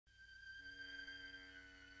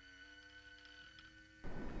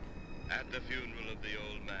At the funeral of the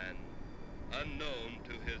old man, unknown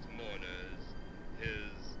to his mourners,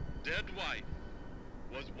 his dead wife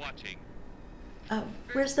was watching.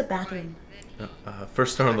 Where's the bathroom?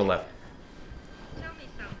 First door on the left. Tell me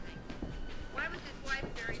something. Why was his wife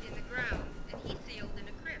buried in the ground and he sealed in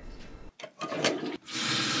a crypt?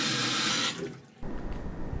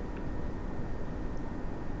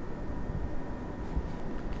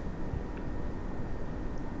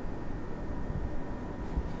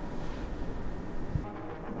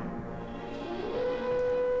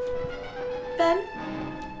 Ben,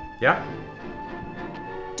 Yeah?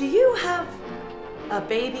 do you have a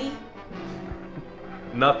baby?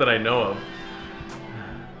 Not that I know of.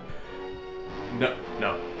 No,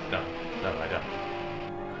 I don't.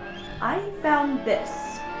 I found this.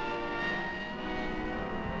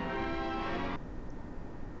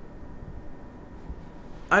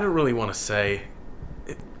 I don't really want to say.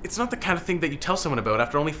 It's not the kind of thing that you tell someone about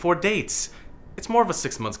after only 4 dates. It's more of a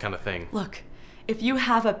 6 months kind of thing. Look, if you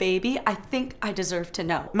have a baby, I think I deserve to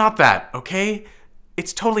know. Not that, okay?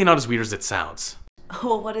 It's totally not as weird as it sounds.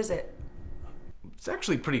 Well, what is it? It's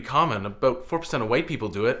actually pretty common. About 4% of white people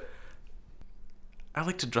do it. I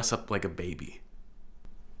like to dress up like a baby.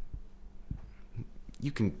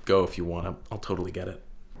 You can go if you want. I'll totally get it.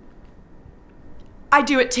 I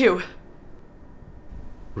do it too.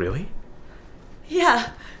 Really?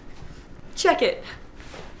 Yeah. Check it.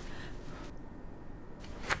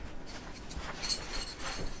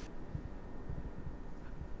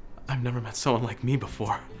 I've never met someone like me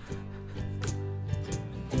before.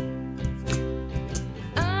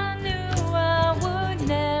 I knew I would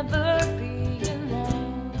never be in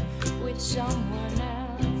love with someone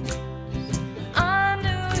else. I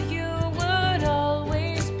knew you would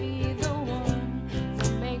always be the one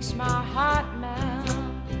who makes my heart melt.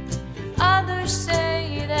 Others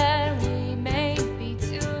say that we may be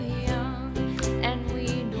too young and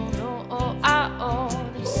we don't know our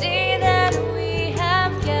own. They say that we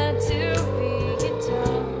have got to be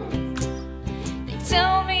adults. They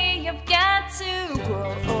tell me I've got to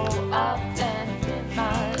grow up and live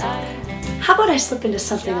my life. How about I slip into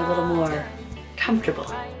something a little more comfortable?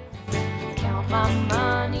 Count my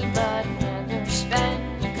money but never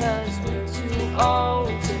spend, 'cause we're too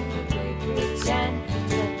old to play pretend. But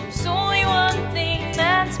there's only one thing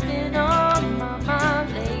that's been on my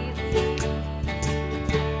mind lately.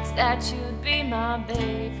 It's that you'd be my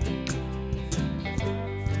baby.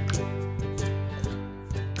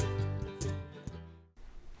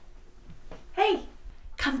 Hey,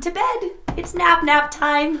 come to bed. It's nap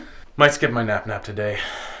time. Might skip my nap today.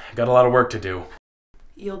 Got a lot of work to do.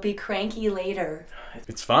 You'll be cranky later.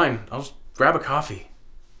 It's fine. I'll just grab a coffee.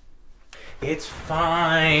 It's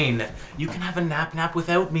fine. You can have a nap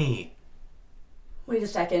without me. Wait a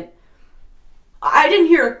second. I didn't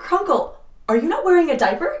hear a crunkle. Are you not wearing a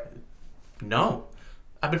diaper? No.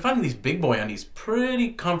 I've been finding these big boy undies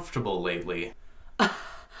pretty comfortable lately.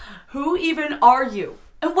 Who even are you?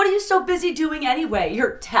 And what are you so busy doing anyway?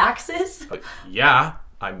 Your taxes? Yeah,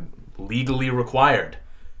 I'm legally required.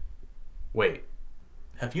 Wait,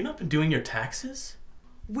 have you not been doing your taxes?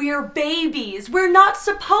 We're babies. We're not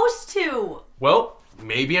supposed to. Well,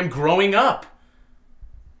 maybe I'm growing up.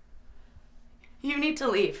 You need to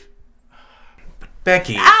leave.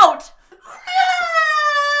 Becky. Out!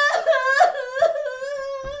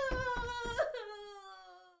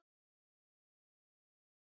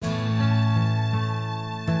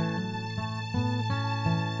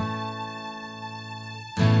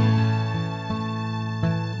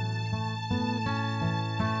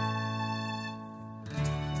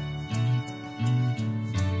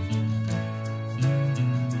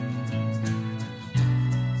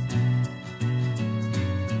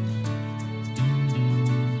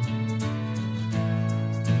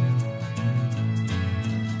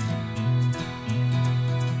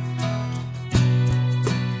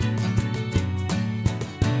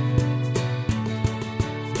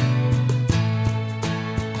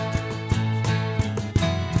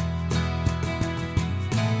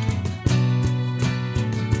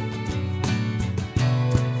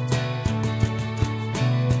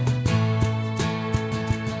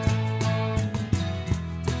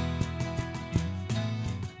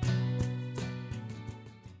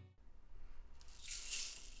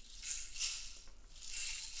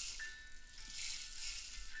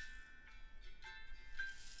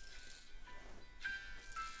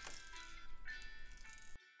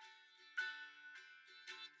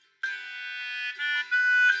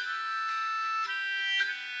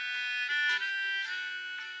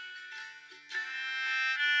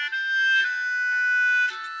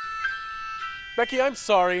 Becky, I'm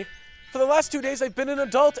sorry. For the last 2 days, I've been an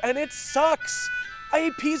adult, and it sucks. I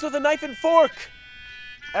eat peas with a knife and fork.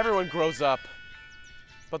 Everyone grows up.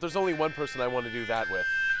 But there's only one person I want to do that with.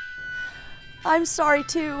 I'm sorry,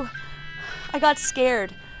 too. I got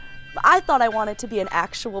scared. I thought I wanted to be an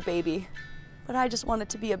actual baby. But I just wanted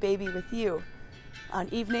to be a baby with you. On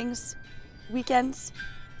evenings, weekends,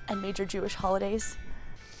 and major Jewish holidays.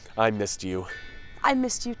 I missed you. I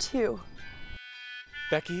missed you, too.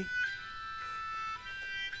 Becky,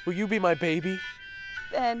 will you be my baby?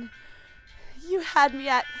 Ben, you had me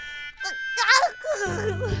at...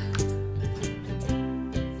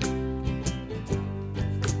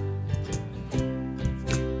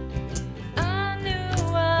 I knew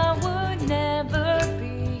I would never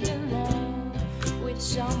be in love with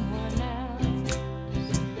someone else.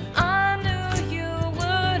 I knew you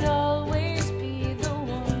would always be the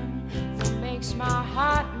one who makes my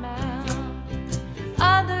heart melt.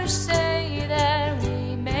 Others say that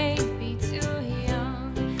we may be too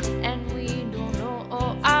young and we don't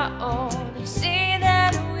know our own. They say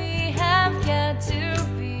that we have got to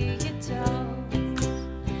be adults.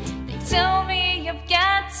 They tell me I've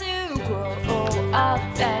got to grow up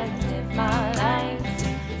and live my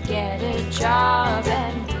life, get a job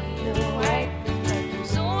and be alright. But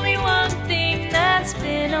there's only one thing that's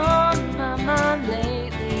been on my mind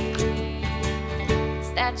lately. It's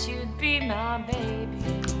that you'd be my baby.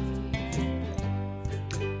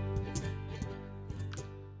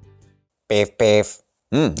 Beef, beef.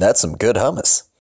 That's some good hummus.